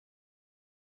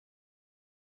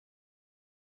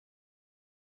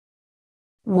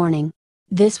Warning.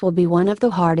 This will be one of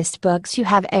the hardest books you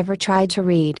have ever tried to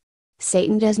read.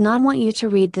 Satan does not want you to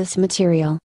read this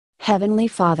material. Heavenly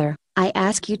Father, I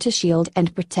ask you to shield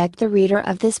and protect the reader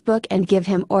of this book and give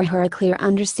him or her a clear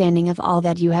understanding of all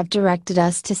that you have directed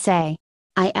us to say.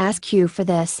 I ask you for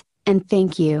this, and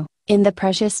thank you, in the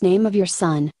precious name of your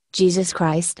Son, Jesus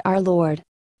Christ our Lord.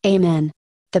 Amen.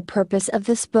 The purpose of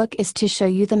this book is to show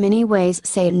you the many ways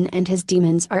Satan and his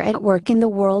demons are at work in the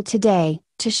world today,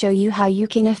 to show you how you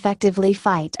can effectively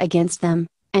fight against them,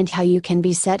 and how you can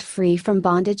be set free from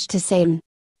bondage to Satan.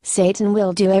 Satan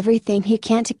will do everything he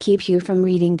can to keep you from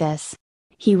reading this.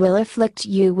 He will afflict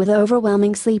you with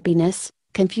overwhelming sleepiness,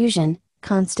 confusion,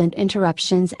 constant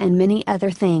interruptions and many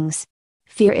other things.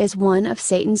 Fear is one of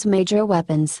Satan's major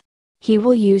weapons. He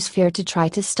will use fear to try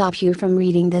to stop you from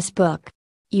reading this book.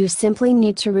 You simply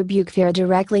need to rebuke fear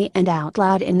directly and out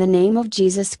loud in the name of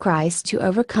Jesus Christ to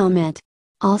overcome it.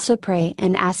 Also pray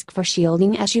and ask for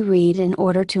shielding as you read in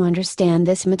order to understand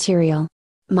this material.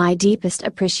 My deepest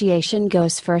appreciation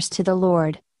goes first to the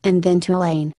Lord, and then to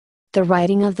Elaine. The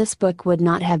writing of this book would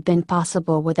not have been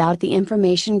possible without the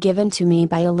information given to me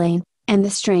by Elaine, and the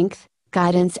strength,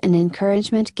 guidance and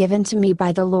encouragement given to me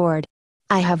by the Lord.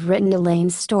 I have written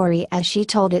Elaine's story as she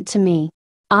told it to me.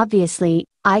 Obviously,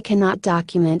 I cannot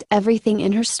document everything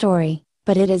in her story,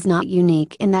 but it is not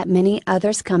unique in that many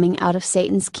others coming out of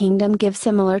Satan's kingdom give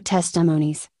similar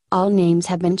testimonies. All names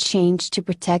have been changed to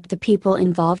protect the people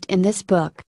involved in this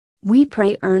book. We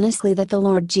pray earnestly that the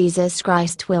Lord Jesus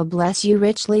Christ will bless you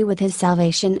richly with his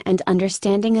salvation and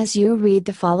understanding as you read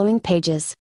the following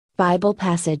pages. Bible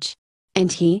passage.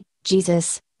 And he,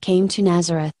 Jesus, came to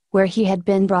Nazareth, where he had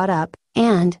been brought up,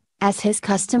 and, as his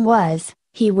custom was,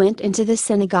 he went into the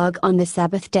synagogue on the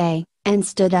Sabbath day, and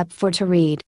stood up for to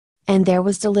read. And there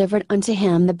was delivered unto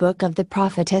him the book of the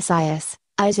prophet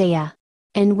Isaiah.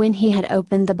 And when he had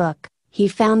opened the book, he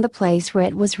found the place where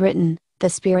it was written, The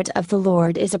Spirit of the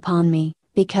Lord is upon me,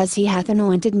 because he hath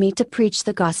anointed me to preach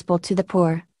the gospel to the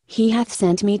poor, he hath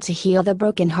sent me to heal the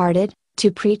brokenhearted,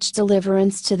 to preach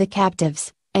deliverance to the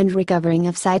captives, and recovering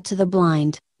of sight to the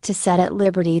blind, to set at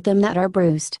liberty them that are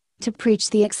bruised, to preach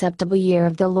the acceptable year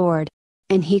of the Lord.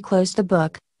 And he closed the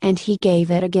book, and he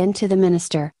gave it again to the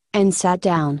minister, and sat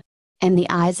down. And the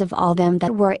eyes of all them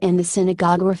that were in the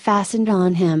synagogue were fastened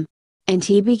on him. And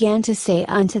he began to say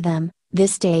unto them,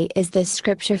 This day is this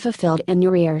scripture fulfilled in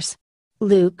your ears.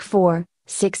 Luke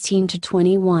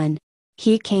 4:16-21.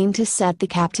 He came to set the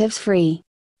captives free.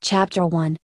 Chapter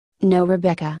 1. Know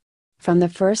Rebecca. From the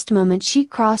first moment she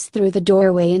crossed through the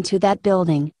doorway into that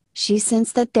building, she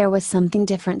sensed that there was something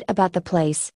different about the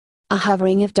place. A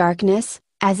hovering of darkness,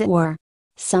 as it were.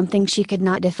 Something she could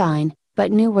not define,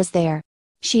 but knew was there.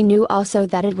 She knew also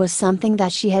that it was something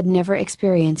that she had never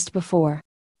experienced before.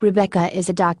 Rebecca is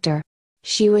a doctor.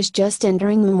 She was just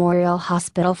entering Memorial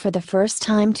Hospital for the first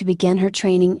time to begin her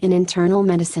training in internal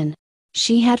medicine.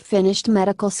 She had finished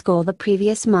medical school the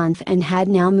previous month and had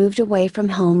now moved away from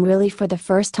home really for the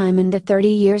first time in the 30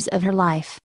 years of her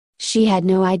life. She had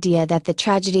no idea that the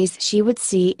tragedies she would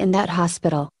see in that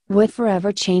hospital, would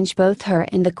forever change both her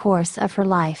and the course of her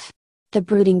life. The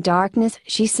brooding darkness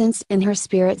she sensed in her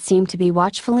spirit seemed to be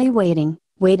watchfully waiting.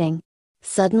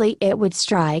 Suddenly it would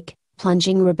strike,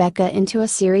 plunging Rebecca into a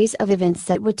series of events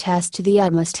that would test to the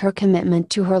utmost her commitment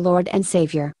to her Lord and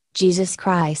Savior, Jesus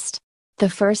Christ. The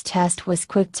first test was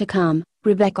quick to come.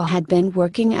 Rebecca had been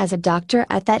working as a doctor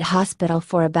at that hospital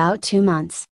for about 2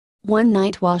 months. One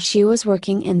night while she was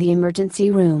working in the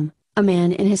emergency room, a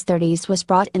man in his 30s was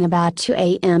brought in about 2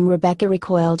 a.m. Rebecca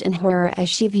recoiled in horror as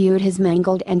she viewed his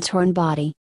mangled and torn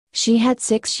body. She had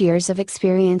 6 years of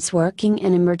experience working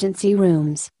in emergency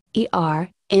rooms, ER,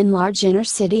 in large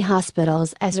inner-city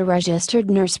hospitals as a registered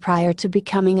nurse prior to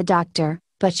becoming a doctor,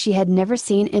 but she had never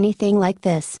seen anything like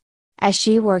this. As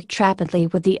she worked rapidly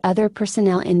with the other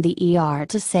personnel in the ER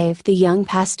to save the young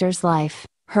pastor's life,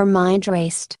 her mind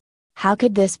raced. How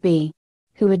could this be?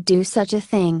 Who would do such a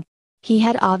thing? He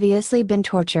had obviously been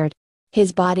tortured.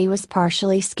 His body was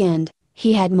partially skinned,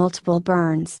 he had multiple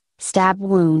burns, stab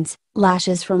wounds,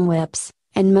 lashes from whips,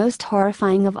 and most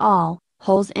horrifying of all,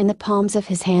 holes in the palms of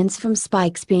his hands from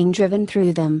spikes being driven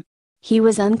through them. He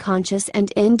was unconscious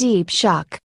and in deep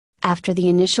shock. After the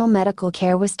initial medical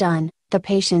care was done, the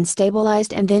patient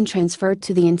stabilized and then transferred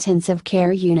to the intensive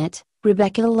care unit.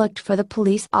 Rebecca looked for the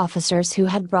police officers who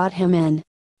had brought him in.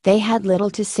 They had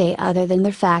little to say other than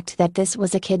the fact that this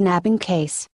was a kidnapping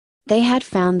case. They had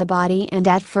found the body and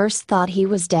at first thought he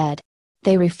was dead.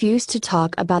 They refused to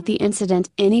talk about the incident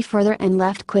any further and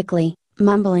left quickly,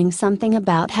 mumbling something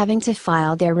about having to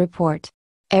file their report.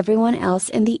 Everyone else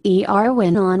in the ER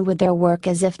went on with their work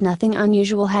as if nothing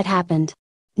unusual had happened.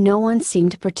 No one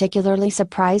seemed particularly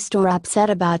surprised or upset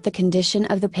about the condition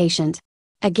of the patient.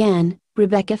 Again,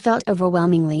 Rebecca felt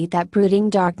overwhelmingly that brooding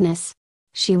darkness.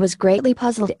 She was greatly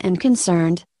puzzled and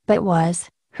concerned, but was,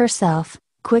 herself,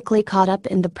 quickly caught up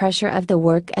in the pressure of the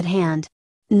work at hand.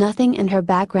 Nothing in her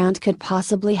background could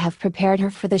possibly have prepared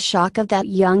her for the shock of that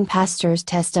young pastor's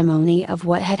testimony of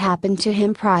what had happened to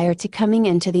him prior to coming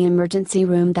into the emergency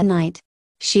room that night.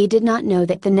 She did not know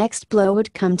that the next blow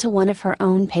would come to one of her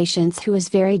own patients who was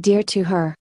very dear to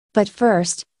her. But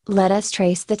first, let us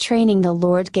trace the training the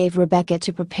Lord gave Rebecca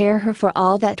to prepare her for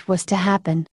all that was to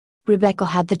happen. Rebecca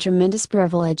had the tremendous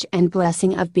privilege and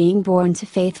blessing of being born to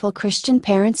faithful Christian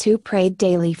parents who prayed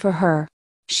daily for her.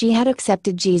 She had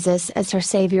accepted Jesus as her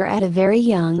Savior at a very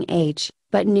young age,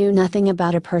 but knew nothing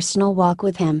about a personal walk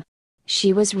with Him.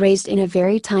 She was raised in a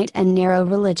very tight and narrow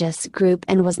religious group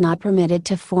and was not permitted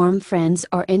to form friends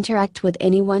or interact with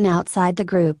anyone outside the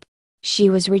group. She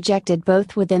was rejected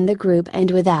both within the group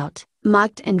and without,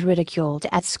 mocked and ridiculed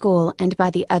at school and by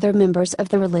the other members of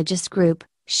the religious group.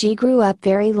 She grew up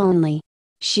very lonely.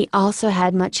 She also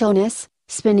had much illness,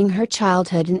 spending her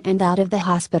childhood in and out of the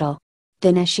hospital.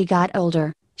 Then as she got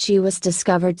older, she was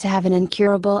discovered to have an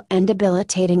incurable and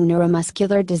debilitating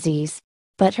neuromuscular disease.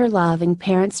 But her loving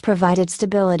parents provided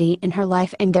stability in her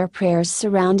life and their prayers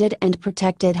surrounded and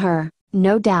protected her,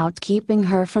 no doubt keeping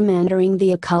her from entering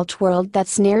the occult world that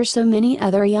snares so many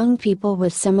other young people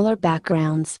with similar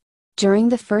backgrounds. During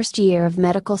the first year of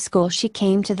medical school she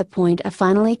came to the point of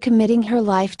finally committing her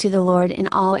life to the Lord in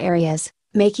all areas,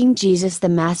 making Jesus the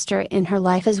Master in her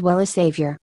life as well as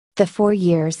Savior. The 4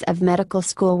 years of medical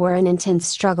school were an intense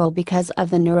struggle because of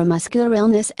the neuromuscular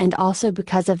illness and also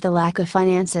because of the lack of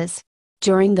finances.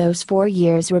 During those 4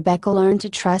 years Rebecca learned to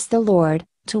trust the Lord,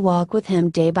 to walk with Him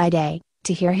day by day,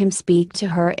 to hear Him speak to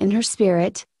her in her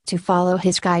spirit, to follow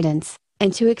His guidance,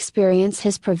 and to experience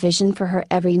His provision for her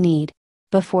every need.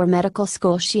 Before medical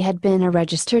school she had been a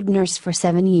registered nurse for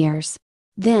 7 years.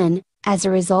 Then, as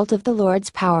a result of the Lord's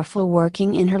powerful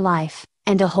working in her life,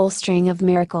 and a whole string of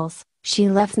miracles, she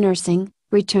left nursing,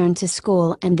 returned to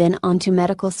school and then on to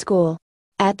medical school.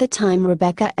 At the time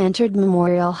Rebecca entered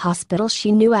Memorial Hospital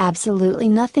she knew absolutely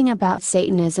nothing about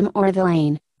Satanism or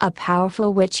Elaine, a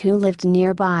powerful witch who lived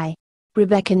nearby.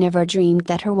 Rebecca never dreamed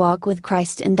that her walk with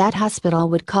Christ in that hospital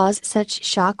would cause such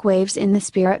shock waves in the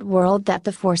spirit world that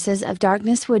the forces of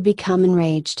darkness would become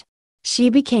enraged.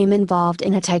 She became involved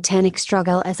in a titanic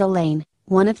struggle as Elaine,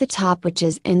 one of the top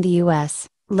witches in the U.S.,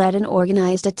 led an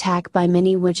organized attack by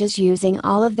many witches using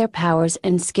all of their powers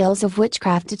and skills of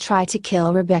witchcraft to try to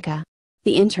kill Rebecca.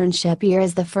 The internship year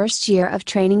is the first year of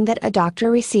training that a doctor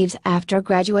receives after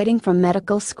graduating from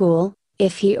medical school,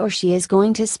 if he or she is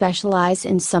going to specialize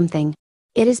in something.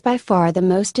 It is by far the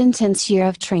most intense year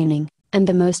of training, and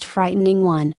the most frightening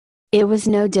one. It was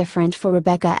no different for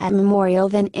Rebecca at Memorial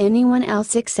than anyone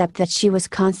else except that she was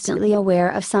constantly aware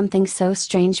of something so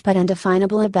strange but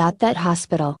undefinable about that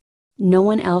hospital. No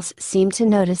one else seemed to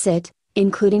notice it,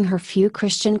 including her few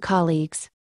Christian colleagues.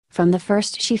 From the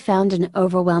first she found an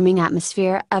overwhelming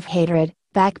atmosphere of hatred,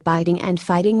 backbiting and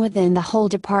fighting within the whole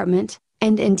department,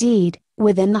 and indeed,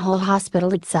 within the whole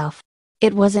hospital itself.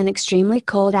 It was an extremely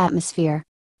cold atmosphere.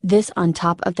 This on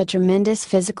top of the tremendous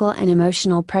physical and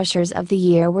emotional pressures of the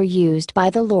year were used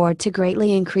by the Lord to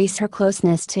greatly increase her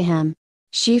closeness to Him.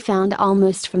 She found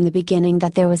almost from the beginning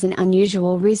that there was an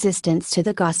unusual resistance to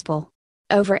the gospel.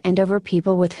 Over and over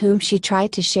people with whom she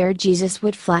tried to share Jesus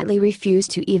would flatly refuse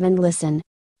to even listen.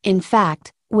 In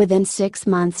fact, within 6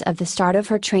 months of the start of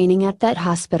her training at that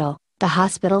hospital, the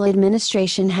hospital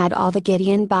administration had all the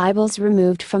Gideon Bibles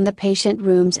removed from the patient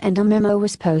rooms and a memo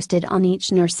was posted on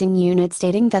each nursing unit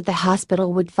stating that the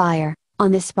hospital would fire,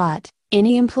 on the spot,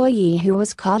 any employee who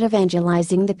was caught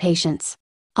evangelizing the patients.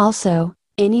 Also,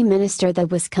 any minister that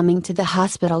was coming to the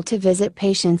hospital to visit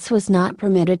patients was not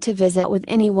permitted to visit with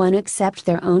anyone except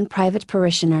their own private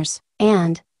parishioners,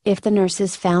 and, if the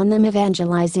nurses found them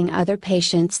evangelizing other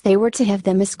patients they were to have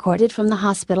them escorted from the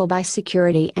hospital by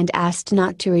security and asked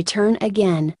not to return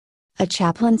again. A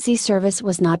chaplaincy service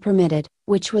was not permitted,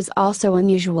 which was also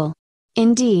unusual.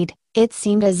 Indeed, it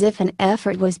seemed as if an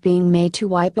effort was being made to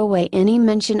wipe away any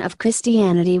mention of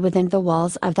Christianity within the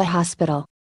walls of the hospital.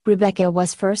 Rebecca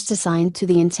was first assigned to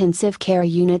the intensive care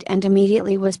unit and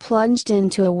immediately was plunged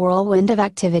into a whirlwind of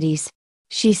activities.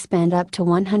 She spent up to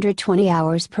 120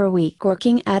 hours per week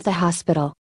working at the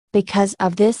hospital. Because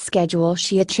of this schedule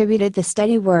she attributed the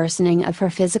steady worsening of her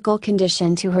physical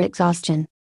condition to her exhaustion.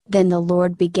 Then the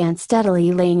Lord began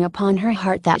steadily laying upon her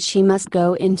heart that she must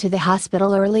go into the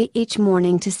hospital early each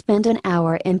morning to spend an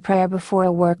hour in prayer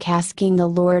before work asking the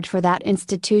Lord for that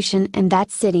institution and that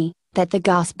city, that the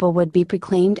gospel would be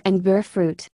proclaimed and bear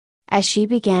fruit. As she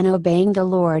began obeying the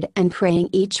Lord and praying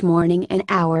each morning an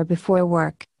hour before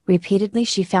work, repeatedly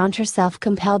she found herself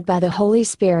compelled by the Holy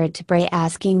Spirit to pray,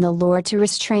 asking the Lord to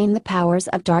restrain the powers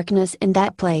of darkness in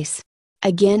that place.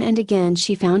 Again and again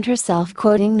she found herself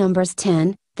quoting Numbers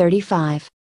 10:35,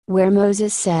 where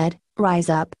Moses said, "Rise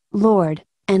up, Lord,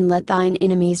 and let thine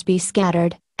enemies be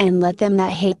scattered, and let them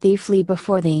that hate thee flee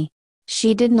before thee."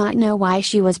 She did not know why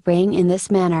she was praying in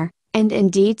this manner, and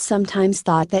indeed sometimes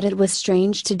thought that it was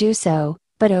strange to do so,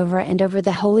 but over and over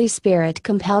the Holy Spirit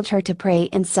compelled her to pray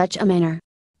in such a manner.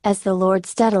 As the Lord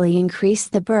steadily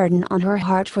increased the burden on her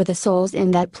heart for the souls in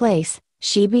that place,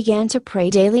 she began to pray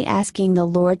daily, asking the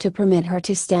Lord to permit her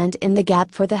to stand in the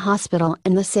gap for the hospital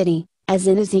and the city, as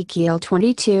in Ezekiel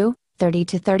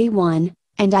 22:30-31,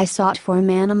 "And I sought for a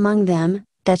man among them,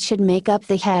 that should make up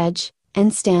the hedge,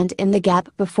 and stand in the gap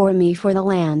before me for the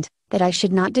land, that I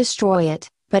should not destroy it,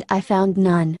 but I found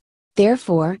none.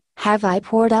 Therefore, have I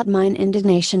poured out mine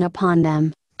indignation upon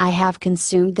them, I have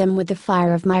consumed them with the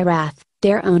fire of my wrath,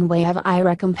 their own way have I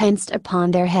recompensed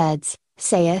upon their heads,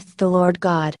 saith the Lord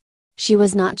God." She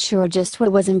was not sure just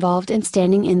what was involved in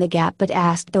standing in the gap, but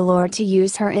asked the Lord to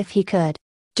use her if He could.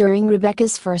 During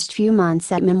Rebecca's first few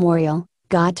months at Memorial,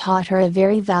 God taught her a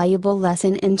very valuable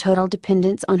lesson in total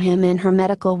dependence on Him in her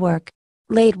medical work.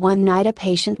 Late one night a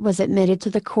patient was admitted to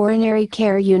the coronary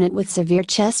care unit with severe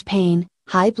chest pain,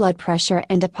 high blood pressure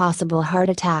and a possible heart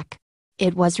attack.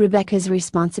 It was Rebecca's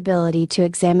responsibility to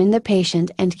examine the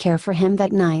patient and care for him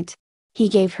that night. He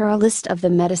gave her a list of the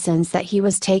medicines that he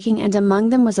was taking, and among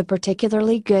them was a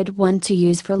particularly good one to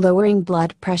use for lowering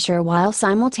blood pressure while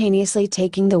simultaneously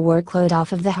taking the workload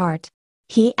off of the heart.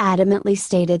 He adamantly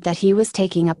stated that he was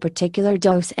taking a particular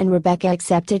dose, and Rebecca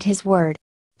accepted his word.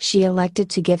 She elected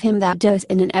to give him that dose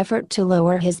in an effort to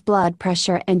lower his blood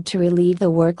pressure and to relieve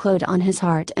the workload on his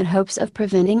heart in hopes of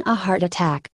preventing a heart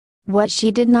attack. What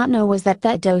she did not know was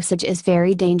that dosage is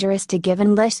very dangerous to give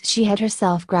unless she had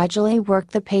herself gradually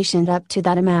worked the patient up to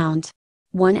that amount.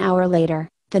 1 hour later,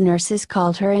 the nurses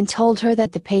called her and told her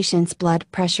that the patient's blood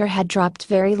pressure had dropped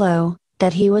very low,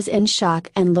 that he was in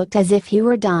shock and looked as if he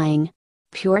were dying.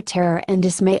 Pure terror and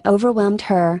dismay overwhelmed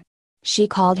her. She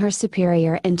called her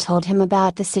superior and told him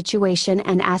about the situation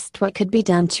and asked what could be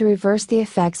done to reverse the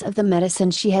effects of the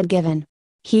medicine she had given.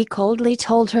 He coldly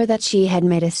told her that she had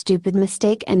made a stupid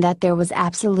mistake and that there was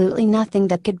absolutely nothing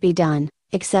that could be done,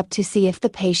 except to see if the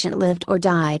patient lived or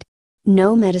died.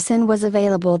 No medicine was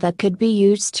available that could be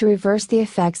used to reverse the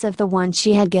effects of the one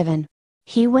she had given.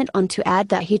 He went on to add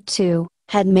that he too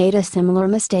had made a similar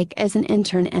mistake as an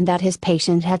intern, and that his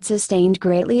patient had sustained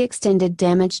greatly extended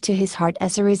damage to his heart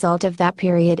as a result of that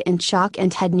period in shock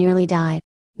and had nearly died.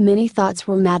 Many thoughts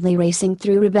were madly racing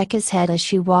through Rebecca's head as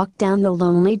she walked down the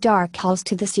lonely dark halls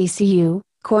to the CCU,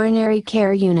 coronary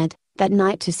care unit, that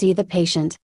night to see the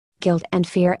patient. Guilt and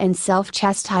fear and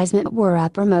self-chastisement were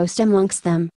uppermost amongst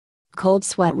them. Cold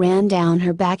sweat ran down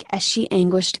her back as she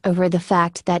anguished over the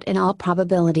fact that in all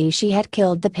probability she had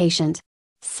killed the patient.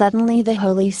 Suddenly the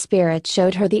Holy Spirit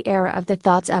showed her the error of the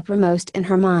thoughts uppermost in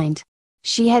her mind.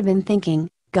 She had been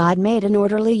thinking, God made an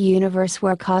orderly universe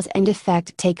where cause and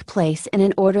effect take place in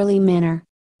an orderly manner.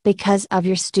 Because of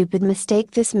your stupid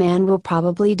mistake this man will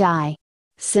probably die.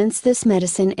 Since this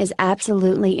medicine is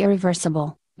absolutely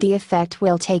irreversible, the effect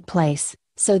will take place,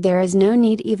 so there is no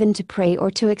need even to pray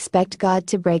or to expect God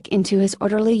to break into His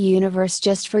orderly universe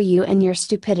just for you and your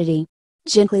stupidity.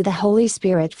 Gently the Holy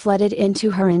Spirit flooded into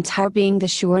her entire being the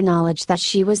sure knowledge that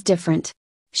she was different.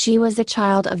 She was a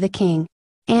child of the King.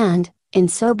 And, in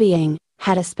so being,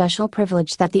 had a special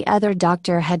privilege that the other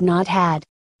doctor had not had.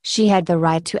 She had the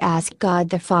right to ask God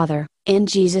the Father, in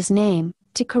Jesus' name,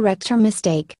 to correct her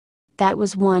mistake. That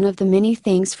was one of the many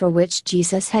things for which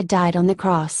Jesus had died on the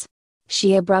cross.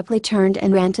 She abruptly turned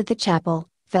and ran to the chapel,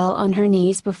 fell on her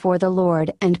knees before the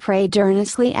Lord and prayed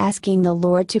earnestly, asking the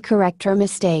Lord to correct her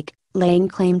mistake, laying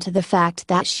claim to the fact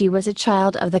that she was a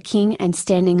child of the King and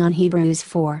standing on Hebrews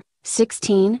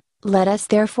 4:16, "Let us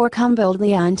therefore come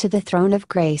boldly unto the throne of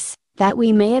grace, that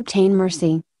we may obtain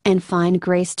mercy, and find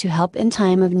grace to help in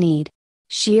time of need."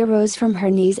 She arose from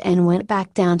her knees and went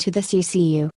back down to the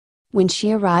CCU. When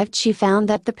she arrived she found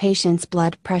that the patient's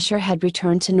blood pressure had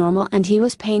returned to normal and he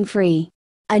was pain-free.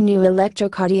 A new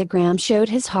electrocardiogram showed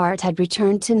his heart had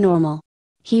returned to normal.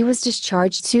 He was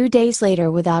discharged 2 days later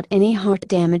without any heart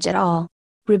damage at all.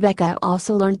 Rebecca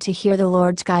also learned to hear the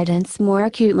Lord's guidance more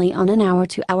acutely on an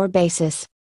hour-to-hour basis.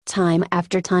 Time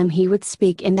after time He would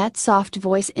speak in that soft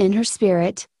voice in her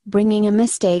spirit, bringing a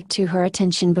mistake to her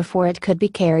attention before it could be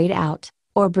carried out,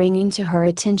 or bringing to her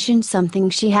attention something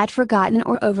she had forgotten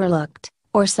or overlooked,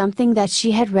 or something that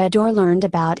she had read or learned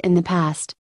about in the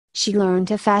past. She learned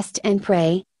to fast and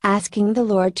pray, asking the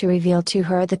Lord to reveal to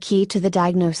her the key to the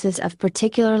diagnosis of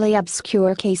particularly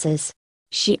obscure cases.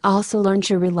 She also learned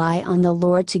to rely on the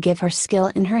Lord to give her skill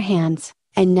in her hands,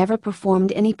 and never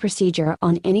performed any procedure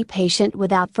on any patient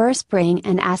without first praying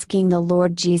and asking the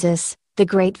Lord Jesus, the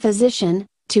great physician,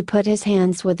 to put his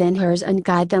hands within hers and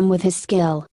guide them with his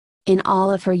skill. In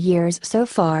all of her years so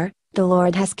far, the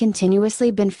Lord has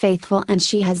continuously been faithful and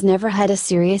she has never had a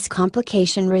serious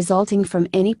complication resulting from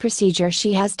any procedure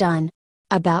she has done.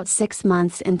 About 6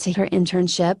 months into her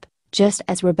internship, just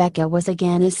as Rebecca was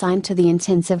again assigned to the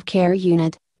intensive care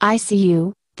unit,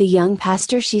 ICU, the young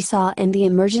pastor she saw in the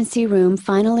emergency room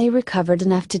finally recovered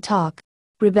enough to talk.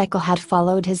 Rebecca had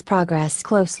followed his progress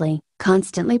closely,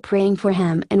 constantly praying for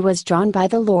him, and was drawn by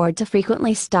the Lord to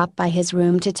frequently stop by his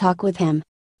room to talk with him.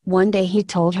 One day he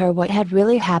told her what had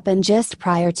really happened just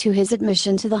prior to his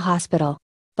admission to the hospital.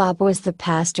 Bob was the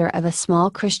pastor of a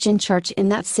small Christian church in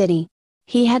that city.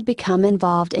 He had become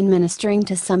involved in ministering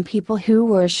to some people who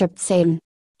worshipped Satan.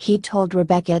 He told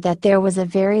Rebecca that there was a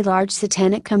very large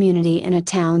satanic community in a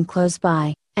town close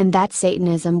by, and that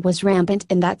Satanism was rampant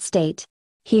in that state.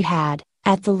 He had,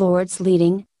 at the Lord's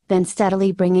leading, been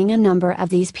steadily bringing a number of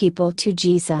these people to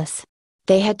Jesus.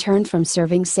 They had turned from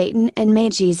serving Satan and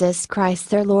made Jesus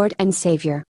Christ their Lord and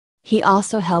Savior. He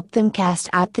also helped them cast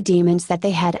out the demons that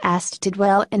they had asked to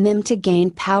dwell in them to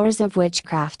gain powers of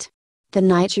witchcraft. The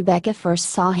night Rebecca first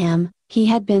saw him, he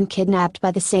had been kidnapped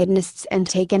by the Satanists and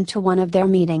taken to one of their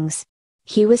meetings.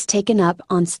 He was taken up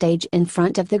on stage in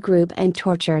front of the group and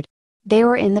tortured. They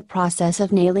were in the process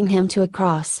of nailing him to a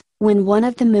cross, when one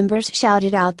of the members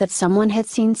shouted out that someone had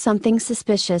seen something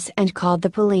suspicious and called the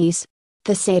police.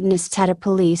 The Satanists had a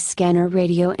police scanner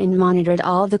radio and monitored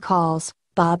all the calls.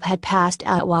 Bob had passed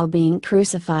out while being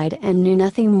crucified and knew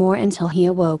nothing more until he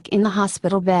awoke in the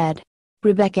hospital bed.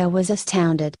 Rebecca was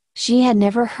astounded. She had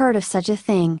never heard of such a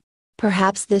thing.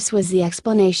 Perhaps this was the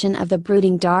explanation of the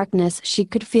brooding darkness she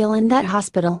could feel in that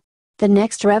hospital. The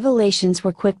next revelations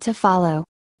were quick to follow.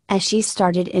 As she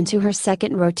started into her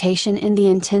second rotation in the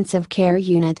intensive care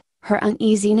unit, her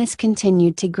uneasiness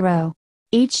continued to grow.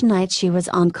 Each night she was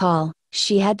on call,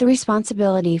 she had the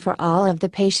responsibility for all of the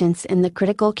patients in the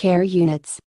critical care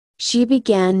units. She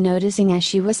began noticing as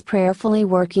she was prayerfully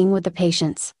working with the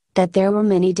patients, that there were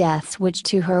many deaths which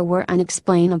to her were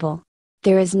unexplainable.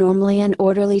 There is normally an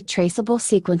orderly traceable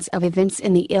sequence of events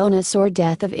in the illness or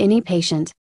death of any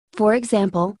patient. For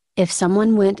example, if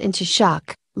someone went into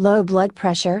shock, low blood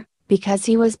pressure, because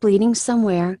he was bleeding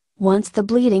somewhere, once the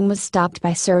bleeding was stopped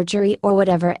by surgery or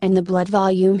whatever and the blood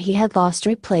volume he had lost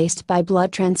replaced by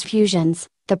blood transfusions,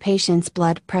 the patient's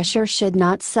blood pressure should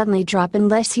not suddenly drop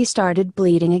unless he started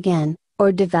bleeding again,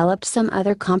 or developed some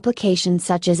other complication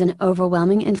such as an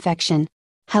overwhelming infection.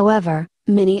 However,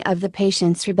 many of the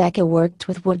patients Rebecca worked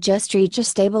with would just reach a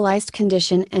stabilized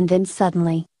condition and then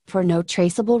suddenly, for no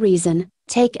traceable reason,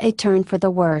 take a turn for the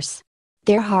worse.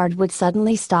 Their heart would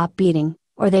suddenly stop beating,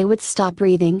 or they would stop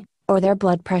breathing, or their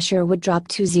blood pressure would drop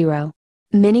to zero.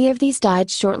 Many of these died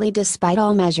shortly despite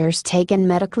all measures taken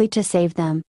medically to save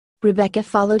them. Rebecca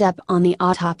followed up on the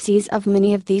autopsies of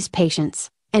many of these patients,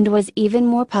 and was even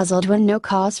more puzzled when no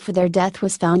cause for their death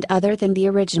was found other than the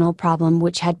original problem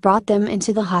which had brought them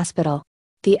into the hospital.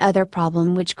 The other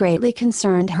problem which greatly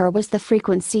concerned her was the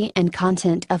frequency and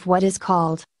content of what is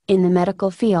called, in the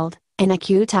medical field, an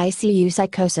acute ICU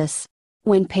psychosis.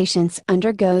 When patients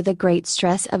undergo the great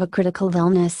stress of a critical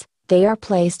illness, they are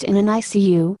placed in an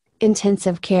ICU,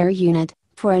 intensive care unit,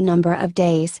 for a number of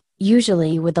days,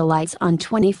 usually with the lights on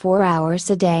 24 hours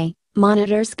a day,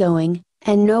 monitors going,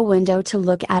 and no window to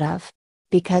look out of.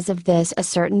 Because of this, a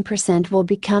certain percent will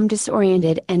become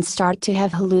disoriented and start to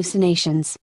have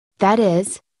hallucinations. That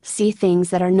is, see things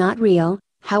that are not real.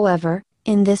 However,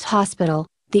 in this hospital,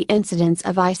 the incidence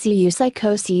of ICU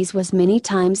psychoses was many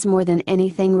times more than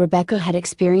anything Rebecca had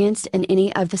experienced in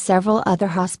any of the several other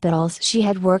hospitals she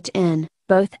had worked in,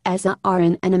 both as an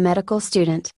RN and a medical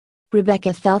student.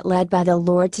 Rebecca felt led by the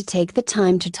Lord to take the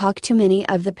time to talk to many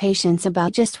of the patients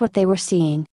about just what they were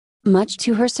seeing. Much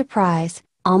to her surprise,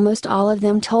 almost all of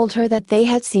them told her that they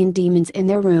had seen demons in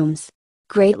their rooms.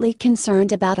 Greatly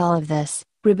concerned about all of this,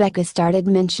 Rebecca started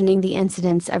mentioning the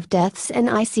incidence of deaths and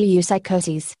ICU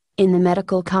psychoses, in the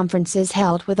medical conferences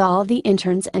held with all the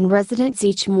interns and residents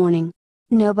each morning.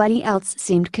 Nobody else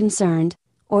seemed concerned,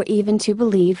 or even to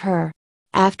believe her.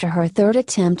 After her third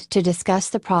attempt to discuss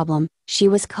the problem, she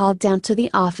was called down to the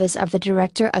office of the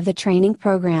director of the training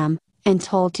program, and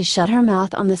told to shut her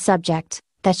mouth on the subject,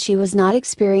 that she was not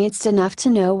experienced enough to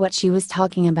know what she was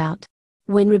talking about.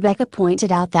 When Rebecca pointed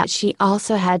out that she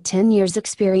also had 10 years'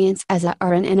 experience as a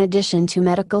RN in addition to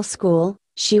medical school,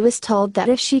 she was told that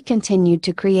if she continued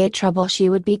to create trouble she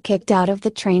would be kicked out of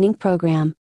the training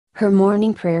program. Her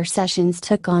morning prayer sessions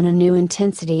took on a new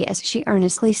intensity as she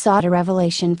earnestly sought a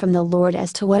revelation from the Lord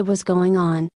as to what was going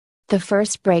on. The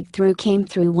first breakthrough came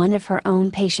through one of her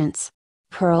own patients.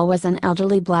 Pearl was an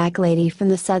elderly black lady from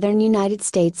the southern United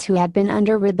States who had been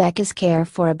under Rebecca's care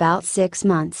for about 6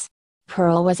 months.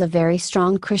 Pearl was a very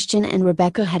strong Christian and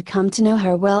Rebecca had come to know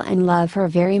her well and love her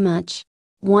very much.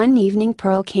 One evening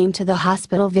Pearl came to the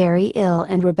hospital very ill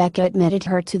and Rebecca admitted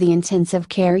her to the intensive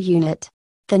care unit.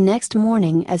 The next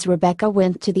morning as Rebecca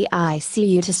went to the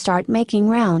ICU to start making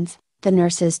rounds, the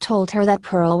nurses told her that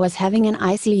Pearl was having an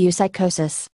ICU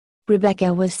psychosis.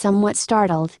 Rebecca was somewhat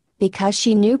startled, because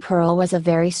she knew Pearl was a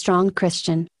very strong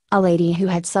Christian, a lady who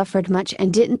had suffered much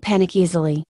and didn't panic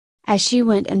easily. As she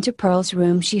went into Pearl's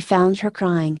room she found her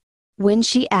crying. When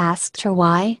she asked her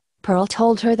why, Pearl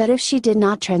told her that if she did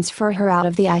not transfer her out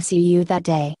of the ICU that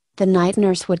day, the night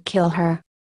nurse would kill her.